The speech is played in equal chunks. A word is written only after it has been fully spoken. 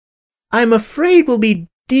I'm afraid we'll be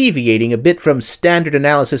deviating a bit from standard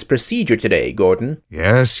analysis procedure today, Gordon.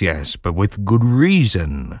 Yes, but with good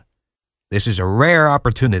reason. This is a rare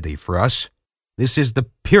opportunity for us. This is the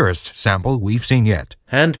purest sample we've seen yet.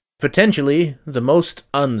 And potentially the most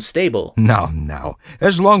unstable. No.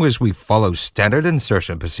 As long as we follow standard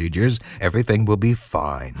insertion procedures, everything will be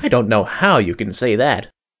fine. I don't know how you can say that.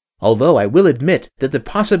 Although I will admit that the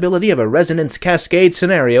possibility of a resonance cascade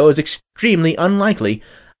scenario is extremely unlikely,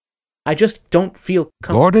 I just don't feel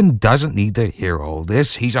Gordon doesn't need to hear all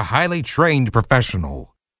this. He's a highly trained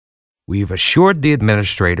professional. We've assured the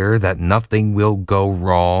administrator that nothing will go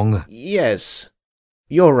wrong. Yes,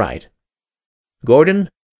 you're right. Gordon,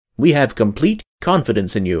 we have complete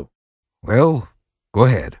confidence in you. Well, go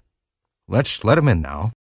ahead. Let's let him in now.